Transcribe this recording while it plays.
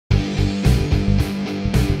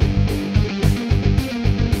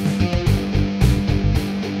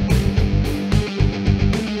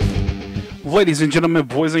Ladies and gentlemen,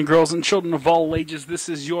 boys and girls, and children of all ages, this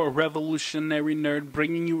is your revolutionary nerd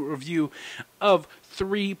bringing you a review of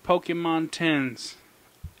 3 Pokemon 10s.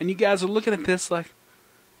 And you guys are looking at this like,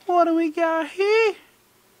 what do we got here?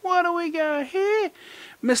 What do we got here?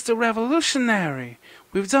 Mr. Revolutionary,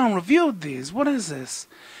 we've done reviewed these. What is this?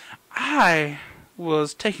 I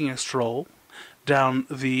was taking a stroll down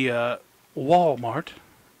the Walmart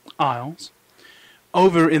aisles,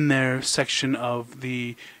 over in their section of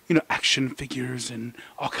the, action figures and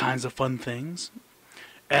all kinds of fun things.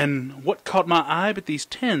 And what caught my eye but these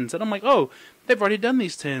 10s. And I'm like, oh, they've already done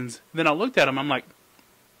these 10s. Then I looked at them, I'm like,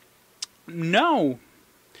 no,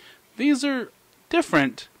 these are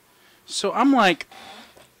different. So I'm like,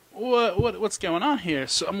 what's going on here?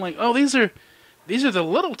 So I'm like, oh, these are the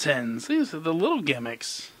little 10s. These are the little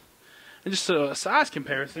gimmicks. And just a size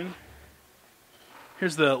comparison,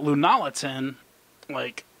 here's the Lunala 10.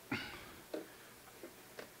 Like,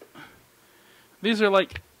 these are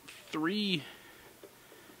like three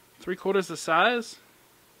quarters the size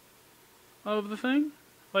of the thing.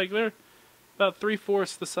 Like, they're about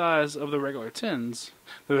 3/4 the size of the regular 10s.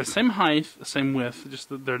 They're the same height, the same width, just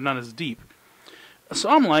that they're not as deep. So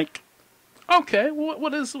I'm like, okay,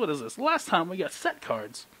 what is this? Last time we got set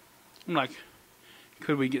cards. I'm like,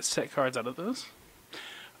 could we get set cards out of this?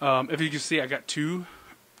 If you can see, I got 2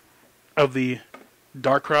 of the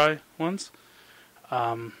Darkrai ones.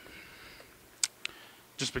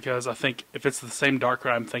 Just because I think if it's the same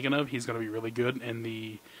Darkrai I'm thinking of, he's going to be really good in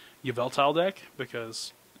the Yveltal deck,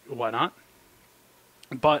 because why not?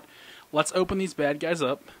 But let's open these bad guys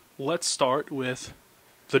up. Let's start with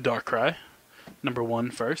the Darkrai, number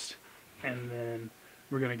 1 first, and then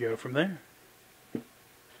we're going to go from there.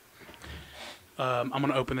 I'm going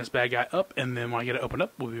to open this bad guy up, and then when I get it opened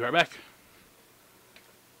up, we'll be right back.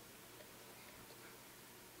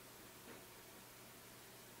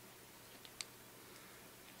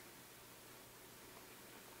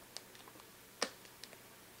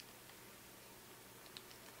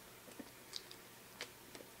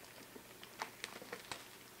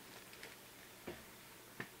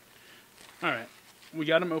 Alright, we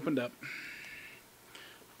got him opened up.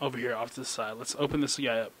 Over here off to the side. Let's open this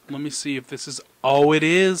guy up. Let me see if this is... Oh, it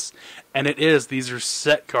is! And it is. These are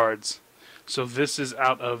set cards. So this is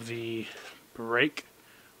out of the Breakpoint,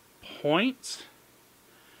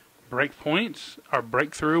 or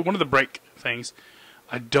Breakthrough, one of the break things.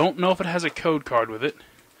 I don't know if it has a code card with it.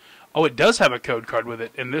 Oh, it does have a code card with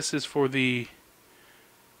it. And this is for the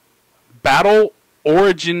Battle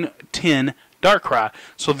Origin 10 Darkrai.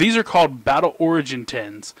 So these are called Battle Origin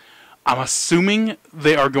 10s. I'm assuming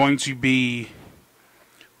they are going to be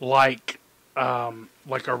like our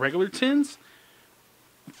regular 10s.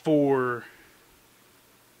 For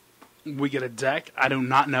we get a deck, I do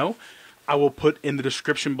not know. I will put in the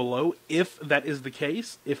description below if that is the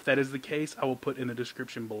case. If that is the case, I will put in the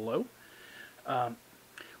description below. Now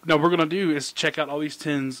what we're going to do is check out all these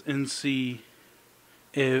 10s and see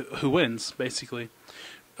who wins, basically.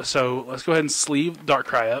 So let's go ahead and sleeve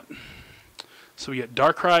Darkrai up. So we get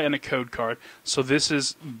Darkrai and a code card. So this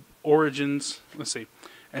is Origins. Let's see.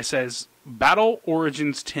 It says Battle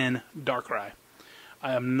Origins 10 Darkrai.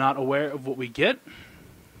 I am not aware of what we get,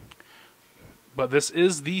 but this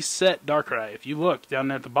is the set Darkrai. If you look down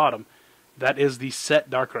there at the bottom, that is the set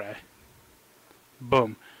Darkrai.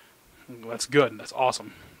 Boom. That's good. That's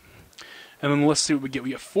awesome. And then let's see what we get.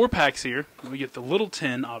 We get 4 packs here. We get the little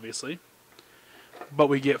 10, obviously. But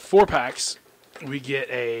we get 4 packs. We get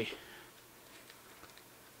a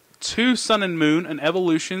 2 Sun and Moon, an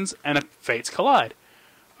Evolutions, and a Fates Collide.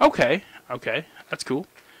 Okay, that's cool.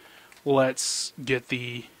 Let's get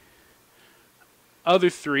the other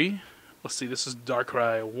 3. Let's see, this is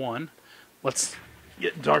Darkrai 1. Let's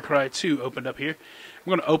get Darkrai 2 opened up here. I'm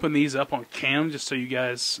going to open these up on cam just so you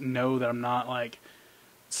guys know that I'm not like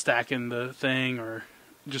stacking the thing, or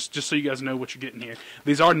just so you guys know what you're getting here.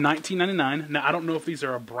 These are $19.99. Now, I don't know if these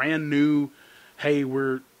are a brand new, hey,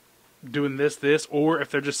 we're doing this, or if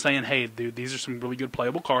they're just saying, hey, dude, these are some really good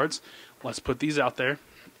playable cards. Let's put these out there.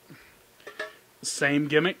 Same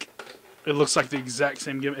gimmick. It looks like the exact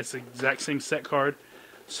same gimmick. It's the exact same set card.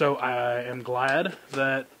 So I am glad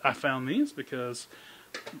that I found these, because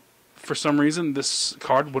for some reason this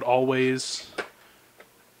card would always,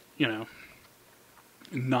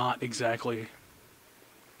 not exactly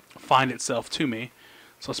find itself to me.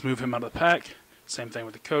 So let's move him out of the pack. Same thing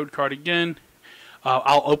with the code card again.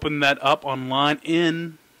 I'll open that up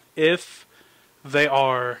online if they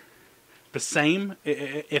are the same.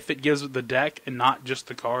 If it gives the deck and not just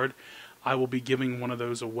the card, I will be giving one of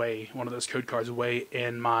those away, one of those code cards away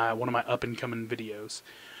in one of my up and coming videos.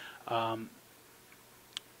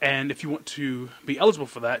 And if you want to be eligible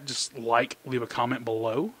for that, just leave a comment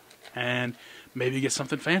below, and maybe get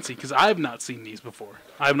something fancy, because I have not seen these before.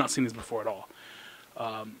 I have not seen these before at all.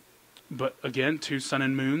 But again, 2 Sun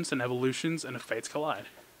and Moons, and Evolutions, and a Fates Collide.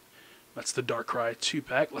 That's the Darkrai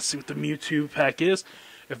 2-pack. Let's see what the Mewtwo pack is.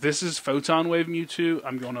 If this is Photon Wave Mewtwo,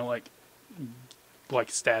 I'm going to like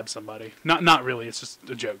stab somebody. Not really. It's just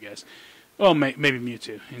a joke, guys. Well, maybe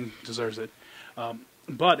Mewtwo. He deserves it.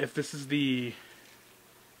 But if this is the...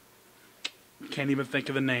 Can't even think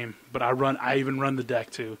of the name. But I even run the deck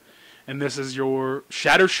too. And this is your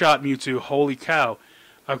Shatter Shot Mewtwo. Holy cow.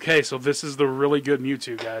 Okay, so this is the really good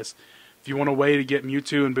Mewtwo, guys. If you want a way to get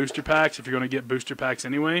Mewtwo in booster packs, if you're going to get booster packs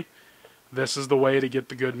anyway, this is the way to get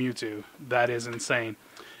the good Mewtwo. That is insane.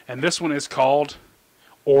 And this one is called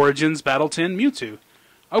Origins Battle 10 Mewtwo.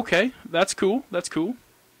 Okay, that's cool. That's cool.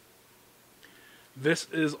 This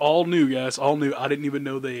is all new, guys. All new. I didn't even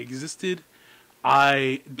know they existed.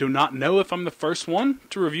 I do not know if I'm the first one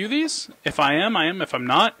to review these. If I am, I am. If I'm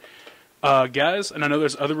not, guys, and I know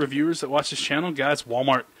there's other reviewers that watch this channel, guys,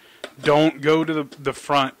 Walmart, don't go to the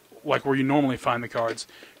front like where you normally find the cards.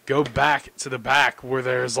 Go back to the back where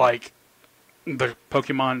there's like the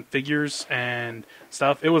Pokemon figures and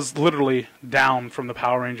stuff. It was literally down from the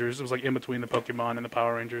Power Rangers. It was like in between the Pokemon and the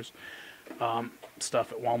Power Rangers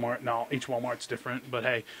stuff at Walmart. Now, each Walmart's different, but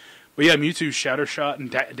hey. But yeah, Mewtwo, Shatter Shot, and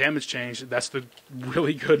Damage Change. That's the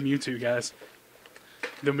really good Mewtwo, guys.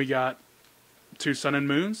 Then we got 2 Sun and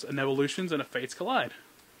Moons, an Evolutions, and a Fates Collide.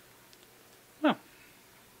 Well.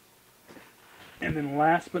 And then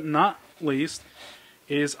last but not least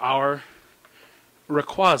is our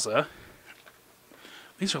Rayquaza.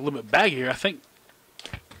 These are a little bit baggier, I think.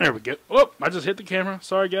 There we go. Oh, I just hit the camera.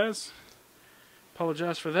 Sorry, guys.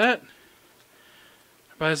 Apologize for that.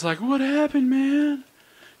 Everybody's like, what happened, man?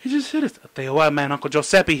 He just hit us. I'll tell you what, man. Uncle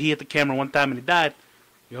Giuseppe, he hit the camera one time and he died.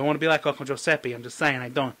 You don't want to be like Uncle Giuseppe. I'm just saying, I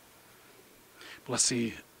don't. But let's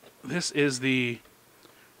see. This is the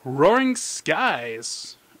Roaring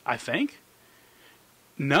Skies, I think.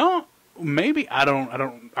 No, maybe.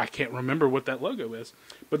 I can't remember what that logo is.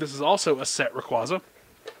 But this is also a set Rayquaza.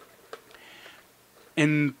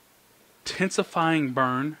 Intensifying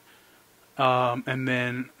Burn, and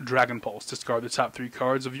then Dragon Pulse. Discard the top 3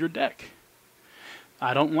 cards of your deck.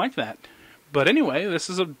 I don't like that. But anyway, this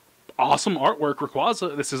is an awesome artwork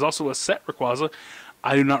Rayquaza. This is also a set Rayquaza.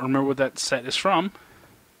 I do not remember what that set is from.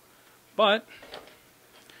 But,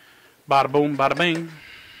 bada boom, bada bing.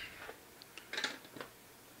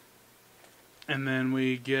 And then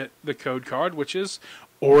we get the code card, which is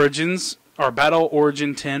Origins, or Battle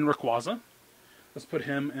Origin 10 Rayquaza. Let's put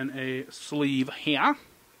him in a sleeve here.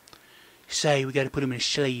 Say we got to put him in a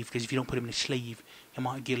sleeve, because if you don't put him in a sleeve, you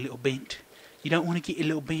might get a little bent. You don't want to get a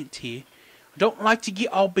little bent here. I don't like to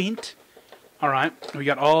get all bent. Alright, we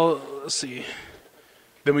got all, let's see.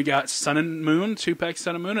 Then we got Sun and Moon, 2-pack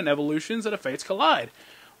Sun and Moon, and Evolutions, and a Fates Collide.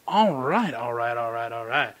 Alright, alright, alright,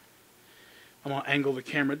 alright. I'm going to angle the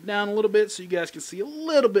camera down a little bit so you guys can see a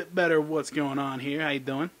little bit better what's going on here. How you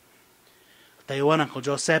doing? I'll tell you what, Uncle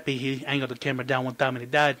Giuseppe, he angled the camera down one time and he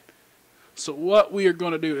died. So what we are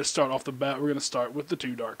going to do is start off the bat. We're going to start with the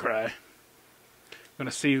 2 Darkrai. We're going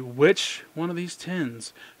to see which one of these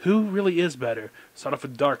 10s, who really is better. Start off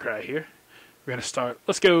with Darkrai here. We're going to start,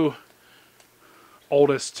 let's go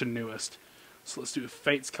oldest to newest. So let's do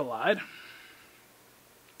Fates Collide.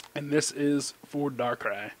 And this is for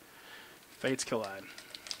Darkrai. Fates Collide.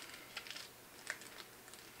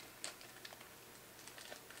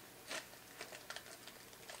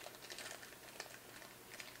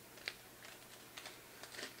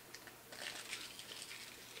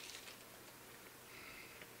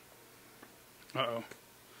 Uh-oh. You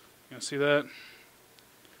gonna see that?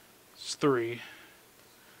 It's 3.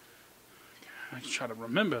 I can try to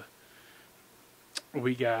remember.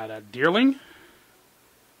 We got a Deerling.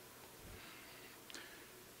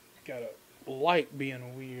 Got a light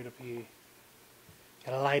being weird up here.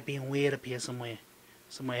 Got a light being weird up here somewhere.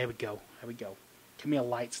 Somewhere, here we go. Here we go. Give me a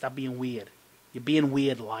light. Stop being weird. You're being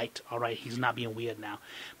weird, light. Alright, he's not being weird now.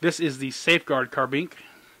 This is the Safeguard Carbink.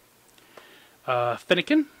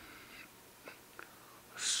 Finnegan.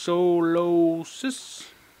 Solosis.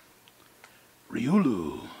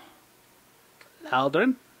 Riolu.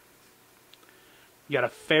 Loudon. We got a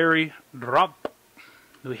Fairy Drop.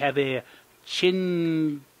 We have a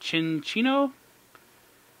Chinchino.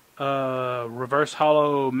 Reverse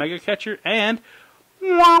Hollow Mega Catcher. And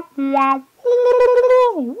look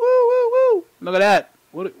at that.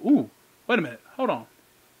 What? Ooh, wait a minute. Hold on.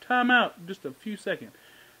 Time out just a few seconds.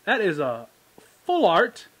 That is a full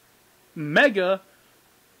art Mega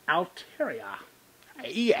Altaria.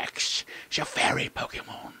 EX. It's a fairy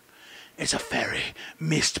Pokemon. It's a fairy.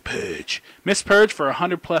 Mist Purge. Mist Purge for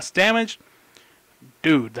 100 plus damage.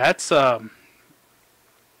 Dude, that's flippity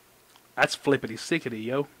sickety,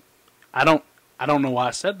 yo. I don't know why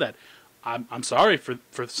I said that. I'm sorry for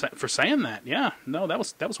saying that. Yeah, no, that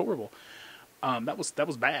was horrible. That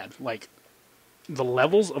was bad. Like, the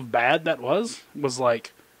levels of bad that was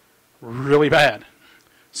like really bad.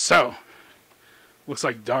 So looks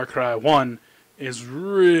like Darkrai 1 is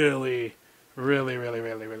really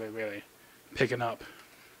picking up.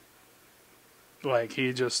 Like,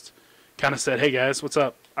 he just kind of said, "Hey guys, what's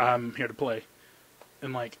up? I'm here to play,"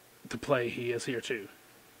 and like to play, he is here too.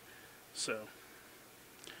 So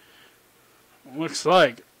looks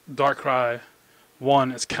like Darkrai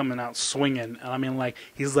 1 is coming out swinging, and I mean, like,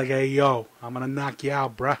 he's like, "Hey yo, I'm gonna knock you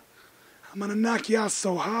out, bruh. I'm gonna knock you out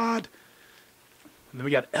so hard." And then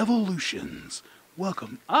we got evolutions.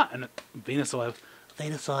 Welcome. And Venusaur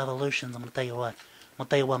evolutions. I'm gonna tell you what.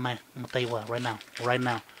 Man. I'm gonna tell you what. Right now.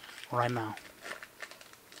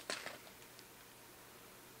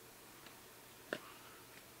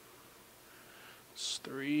 It's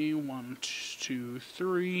 3, 1, 2,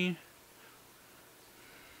 3.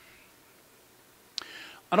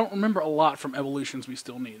 I don't remember a lot from evolutions we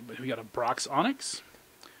still need, but we got a Brox Onyx.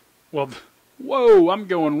 Well, whoa, I'm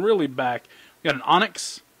going really back. We got an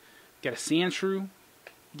Onyx, got a Sandshrew,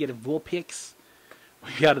 we got a Vulpix,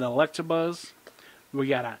 we got an Electabuzz, we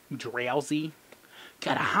got a Drowsy,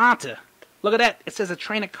 got a Haunter. Look at that, it says a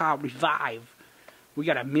trainer card, Revive. We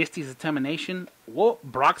got a Misty's Determination. Whoa,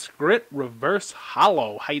 Brock's Grit, Reverse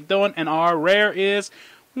Hollow. How you doing? And our rare is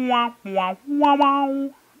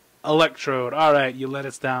Electrode. Alright, you let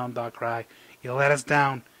us down, Darkrai. You let us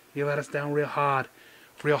down. You let us down real hard.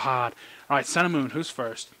 Real hard. Alright, Sun and Moon, who's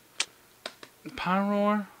first?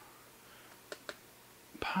 Pyroar.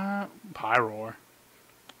 Pyroar.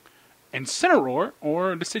 Incineroar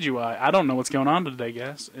or Decidueye. I don't know what's going on today,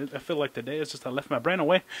 guys. I feel like today is just I left my brain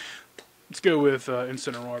away. Let's go with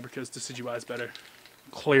Incineroar because Decidueye is better.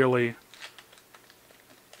 Clearly.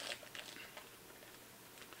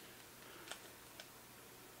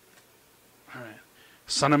 Alright.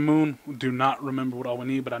 Sun and Moon. Do not remember what all we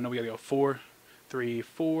need, but I know we gotta go 4, 3,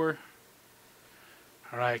 4.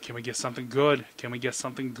 Alright, can we get something good? Can we get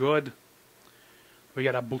something good? We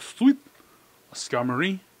got a Bullsweep, a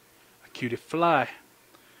Skarmory, a Cutiefly.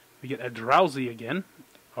 We get a Drowsy again,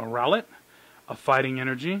 a Rowlet, a Fighting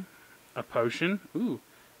Energy, a Potion, ooh,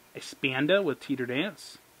 a Spanda with Teeter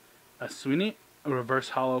Dance, a Sweeney, a Reverse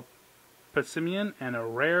Hollow Pessimian, and a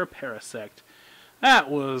rare Parasect. That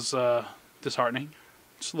was disheartening.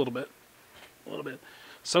 Just a little bit. A little bit.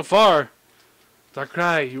 So far,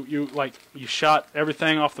 Darkrai, you shot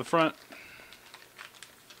everything off the front.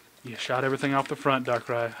 You shot everything off the front,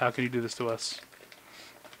 Darkrai. How can you do this to us?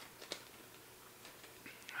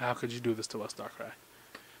 How could you do this to us, Darkrai?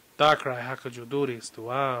 Darkrai, how could you do this to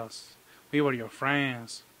us? We were your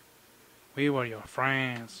friends. We were your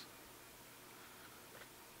friends.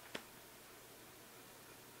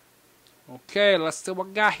 Okay, let's see what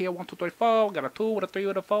we got here. 1, 2, 3, 4. We got a 2 with a 3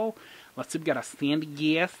 with a 4. Let's see, we got a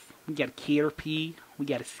Sandygast. We got a Caterpie. We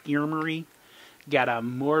got a Skirmory. Got a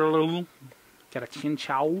Morlul. Got a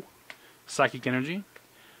Chinchou. Psychic Energy.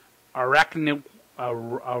 Araquanid.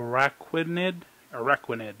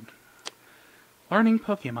 Learning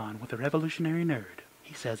Pokemon with a revolutionary nerd.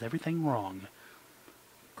 He says everything wrong.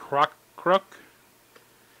 Croc.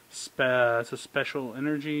 It's a special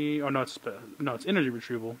energy. Oh no, it's energy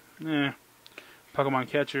retrieval. Pokemon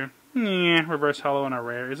Catcher. Reverse Hollow and a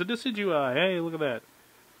rare. Is a Decidueye. Hey, look at that.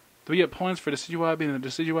 Do we get points for Decidueye being in the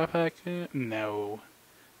Decidueye pack? No.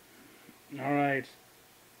 Alright.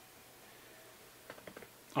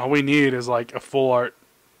 All we need is like a full art.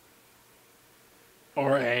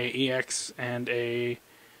 Or a EX and a...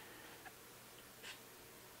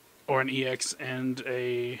 Or an EX and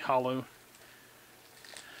a Hollow.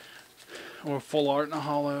 Or full art and a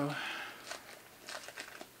Hollow.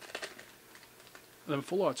 Them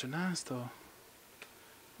full arts are nice though.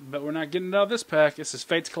 But we're not getting it out of this pack. This is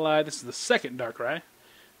Fates Collide. This is the second Darkrai.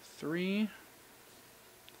 3.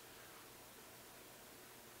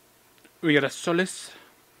 We got a Solis.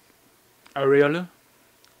 Aureola.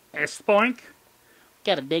 Spoink.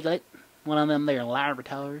 Got a Diglett. One of them there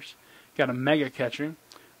Larvators. Got a Mega Catcher.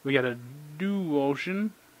 We got a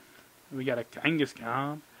Duocean. We got a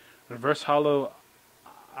Kangaskhan. Reverse Hollow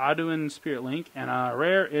Arduin Spirit Link. And our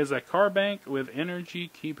rare is a Carbank with Energy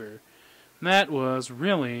Keeper. That was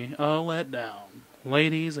really a letdown.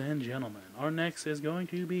 Ladies and gentlemen, our next is going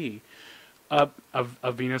to be a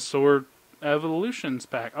Venusaur Evolutions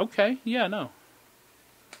pack. Okay, yeah, no.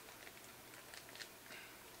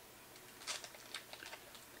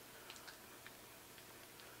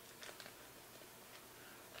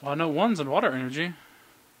 Well, I know one's in water energy.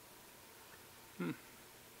 Yeah.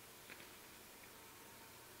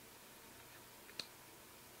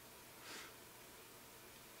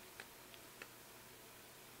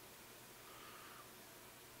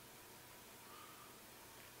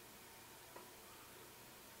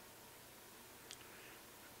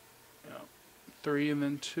 3 and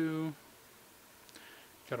then 2.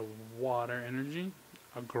 Got a water energy,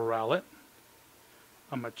 a Growlithe,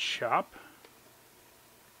 a Machop,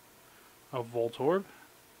 a Voltorb,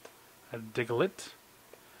 a Diglett,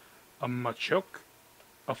 a Machoke,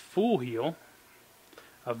 a Full Heal,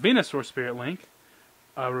 a Venusaur Spirit Link,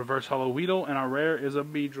 a Reverse Hollow Weedle, and our rare is a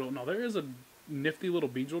Beedrill. Now, there is a nifty little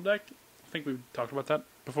Beedrill deck. I think we've talked about that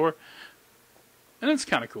before. And it's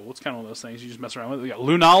kind of cool. It's kind of one of those things you just mess around with. We got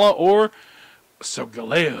Lunala or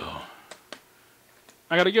Solgaleo.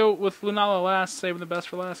 I gotta go with Lunala last, saving the best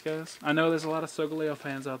for last, guys. I know there's a lot of Solgaleo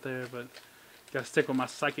fans out there, but gotta stick with my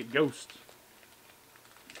Psychic Ghost.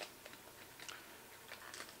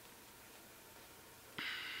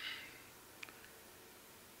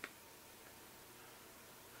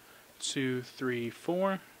 Two, three,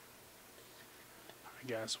 four. I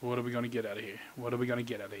guess, what are we gonna get out of here? What are we gonna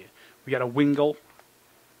get out of here? We got a Wingull.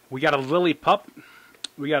 We got a Lillipup.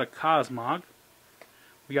 We got a Cosmog.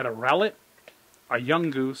 We got a Rowlet. A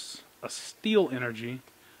Yungoos, a Steel Energy,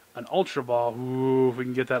 an Ultra Ball. Ooh, if we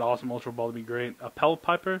can get that awesome Ultra Ball, that'd be great. A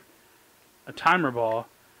Pelipper, a Timer Ball.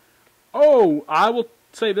 Oh, I will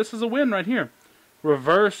say this is a win right here.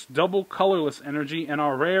 Reverse Double Colorless Energy, and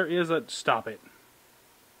our rare is a... Stop it.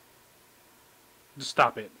 Just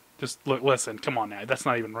stop it. Just look, listen. Come on now. That's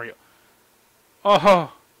not even real.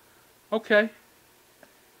 Oh, okay.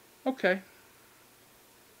 Okay.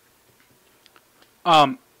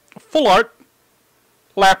 Full Art.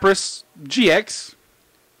 Lapras GX.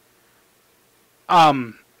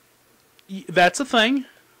 That's a thing.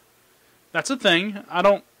 That's a thing. I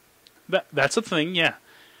don't. That's a thing. Yeah.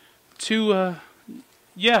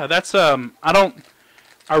 Yeah. That's I don't.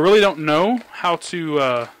 I really don't know how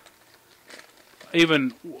to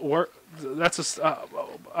even work. That's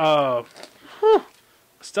a.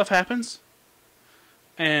 Stuff happens,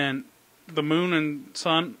 and the moon and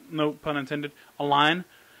sun, no pun intended, align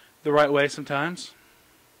the right way sometimes.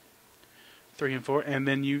 3 and 4, and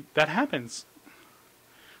then that happens. I'm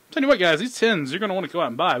telling you what, guys, these 10s you're gonna want to go out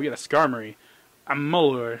and buy. We got a Skarmory, a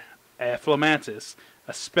Muller, a Flamantis,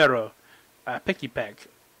 a Sparrow, a Pikipek,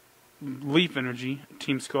 Leaf Energy,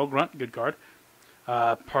 Team Skull Grunt, good card,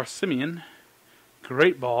 Parsimondium,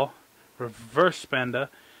 Great Ball, Reverse Spanda,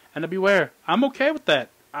 and a Beware. I'm okay with that.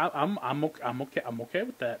 I'm okay. I'm okay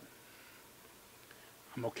with that.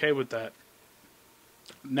 I'm okay with that.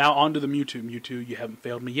 Now on to the Mewtwo. Mewtwo, you haven't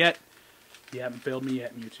failed me yet. You haven't failed me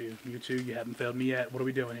yet, Mewtwo. Mewtwo, you haven't failed me yet. What are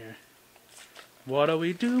we doing here? What are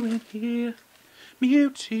we doing here?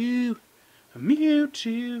 Mewtwo.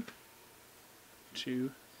 Mewtwo.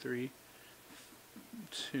 2, 3,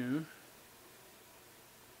 2.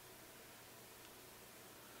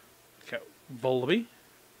 Okay. Volby.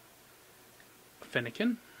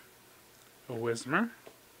 Fennekin. A Whismur.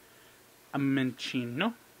 A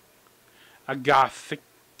Minccino. A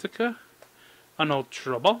Gothittica. An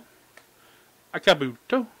Ultra Ball. A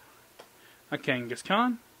Kabuto, a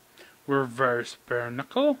Kangaskhan, Reverse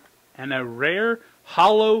Barnacle, and a rare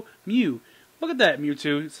Hollow Mew. Look at that,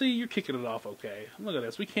 Mewtwo. See, you're kicking it off okay. Look at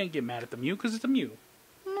this. We can't get mad at the Mew because it's a Mew.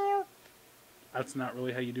 That's not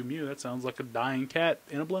really how you do Mew. That sounds like a dying cat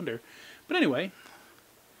in a blender. But anyway,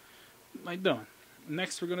 how you doing?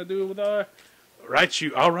 Next, we're going to do it with our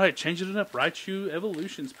Raichu. Alright, changing it up. Raichu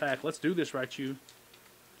Evolutions Pack. Let's do this, Raichu.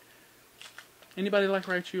 Anybody like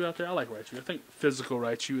Raichu out there? I like Raichu. I think physical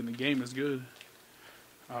Raichu in the game is good.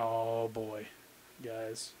 Oh boy.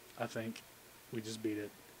 Guys, I think we just beat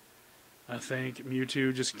it. I think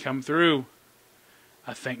Mewtwo just come through.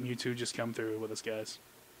 I think Mewtwo just come through with us, guys.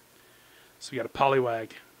 So we got a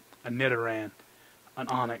Poliwag, a Nidoran, an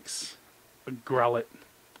Onix, a Growlithe,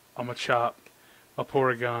 a Machop, a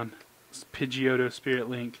Porygon, a Pidgeotto Spirit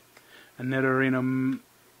Link, a Nidorino,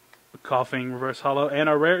 a Coughing Reverse Hollow, and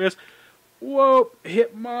our rare is... Whoa,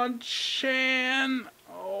 Hitmonchan!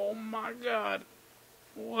 Oh my god.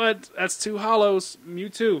 What? That's 2 hollows.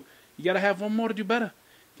 Mewtwo, you gotta have one more to do better.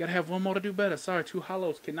 You gotta have one more to do better. Sorry, 2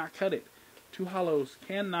 hollows cannot cut it. 2 hollows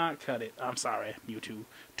cannot cut it. I'm sorry, Mewtwo.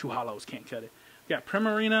 2 hollows can't cut it. We got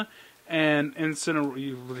Primarina and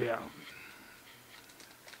Incineroar. Yeah.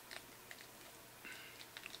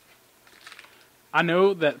 I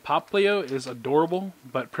know that Poplio is adorable,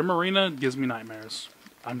 but Primarina gives me nightmares.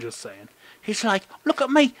 I'm just saying. He's like, look at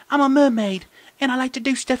me, I'm a mermaid, and I like to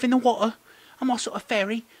do stuff in the water. I'm also a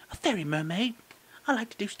fairy mermaid. I like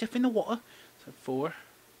to do stuff in the water. So 4.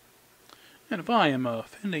 And if I am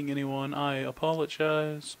offending anyone, I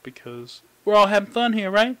apologize because we're all having fun here,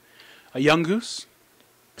 right? A young goose.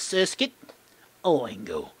 Surskit.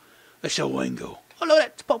 Oingo. A showingo. Oh, look,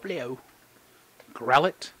 that's Poplio.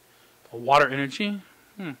 Growlithe. A water energy.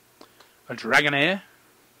 A Dragonair.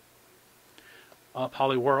 A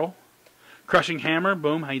Poliwhirl. Crushing Hammer.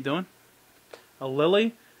 Boom, how you doing? A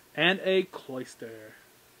Lily. And a Cloyster.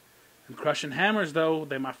 And Crushing Hammers, though,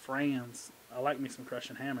 they're my friends. I like me some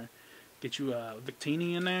Crushing Hammer. Get you a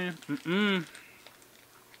Victini in there.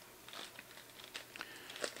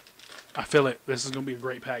 I feel it. This is going to be a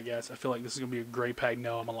great pack, guys. I feel like this is going to be a great pack.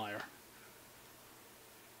 No, I'm a liar.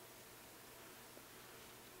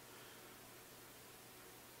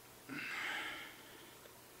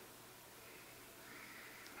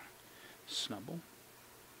 Snubble.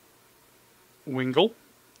 Wingull.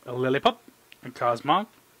 A Lillipup. A Cosmog.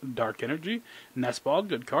 Dark Energy. Nestball.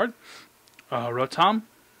 Good card. Rotom.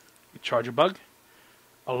 Charger Bug,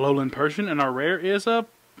 a Alolan Persian, and our rare is a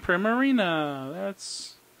Primarina.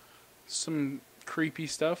 That's some creepy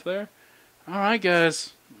stuff there. Alright,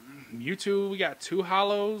 guys. Mewtwo, we got 2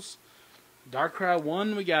 holos. Darkrai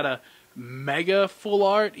 1, we got a Mega Full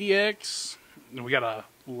Art EX. We got a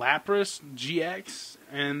Lapras GX.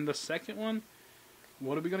 And the second one,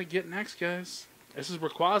 what are we going to get next, guys? This is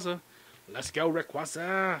Rayquaza. Let's go,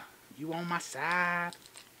 Rayquaza. You on my side.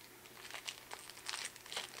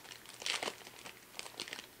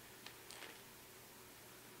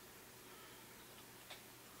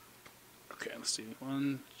 Okay, let's see.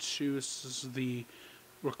 1, 2. This is the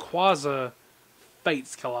Rayquaza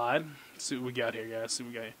Fates Collide. Let's see what we got here, guys. See what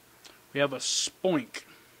we got here. We have a Spoink,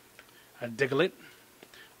 a Diglett,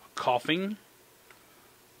 a Coughing,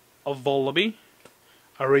 a Volibee,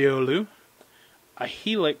 a Riolu, a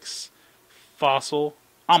Helix, Fossil,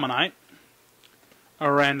 Ammonite,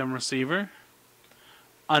 a Random Receiver,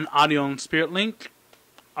 an Audion Spirit Link,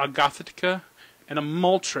 a Gothiteka, and a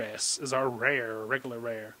Moltres is our rare, regular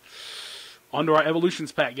rare. On to our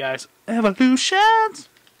Evolutions pack, guys. Evolutions!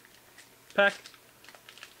 Pack.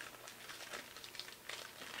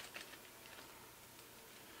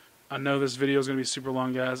 I know this video is going to be super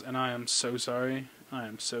long, guys, and I am so sorry. I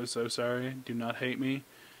am so sorry. Do not hate me.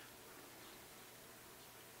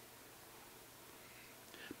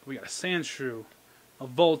 We got a Sandshrew, a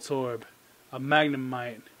Voltorb, a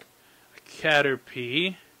Magnemite, a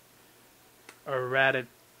Caterpie, a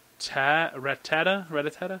Rattata?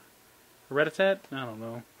 Rattata? I don't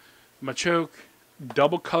know. Machoke,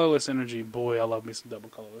 double colorless energy. Boy, I love me some double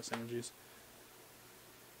colorless energies.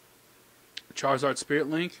 Charizard Spirit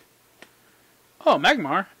Link. Oh,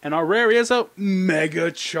 Magmar. And our rare is a Mega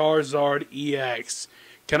Charizard EX.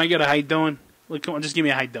 Can I get a how you doing? Look, come on, just give me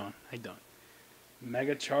a how you doing. How you doing?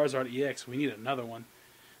 Mega Charizard EX. We need another one.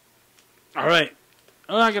 Alright.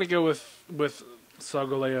 I gotta go with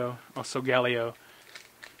Solgaleo. Or Solgaleo.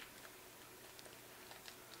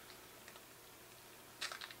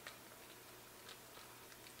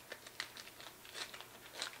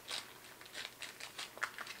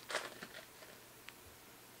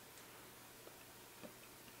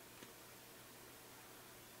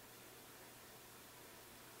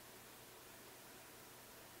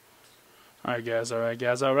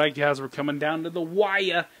 Alright guys, we're coming down to the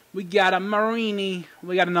wire. We got a Marini,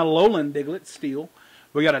 we got an Alolan Diglett Steel,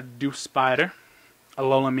 we got a Doof Spider, a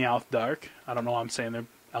Alolan Meowth Dark, I don't know why I'm saying their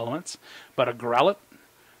elements, but a Growlithe,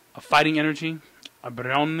 a Fighting Energy, a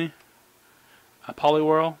Brownie, a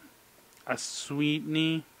Poliwhirl, a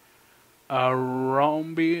Sweetney, a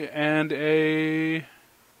Romby, and a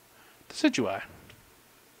Decidueye.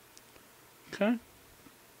 Okay.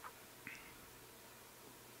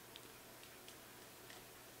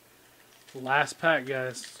 Last pack,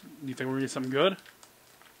 guys. Do you think we're going to get something good?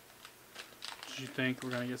 Do you think we're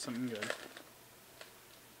going to get something good?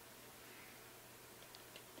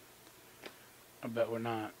 I bet we're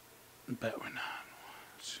not. I bet we're not.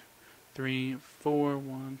 1, 2, 3, 4,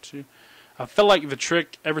 1, 2. I feel like the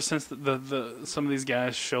trick, ever since some of these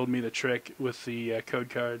guys showed me the trick with the code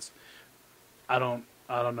cards, I don't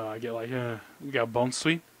know. I get like, we got Bone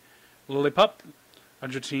Sweet, Lillipup, a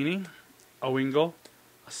Dratini, a Wingull,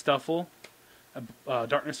 a Stuffle, a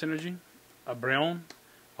Darkness Energy, a Brown,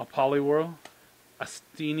 a Poliwhirl, a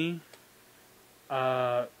Steenie,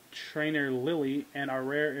 a Trainer Lily, and our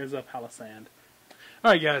rare is a Palisand.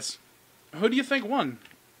 Alright guys, who do you think won?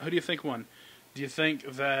 Who do you think won? Do you think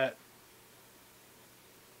that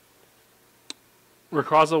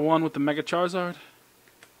Rayquaza won with the Mega Charizard?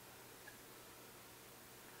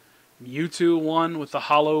 Mewtwo won with the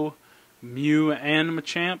Holo Mew and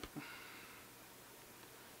Machamp?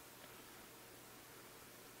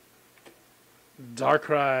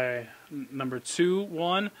 Darkrai number 2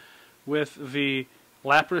 won with the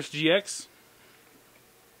Lapras GX,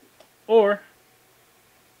 or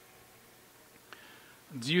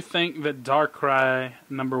do you think that Darkrai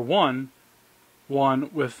number 1 won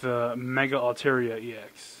with the Mega Altaria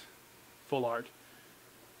EX? Full art.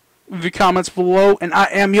 The comments below, and I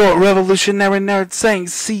am your revolutionary nerd saying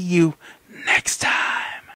see you next time.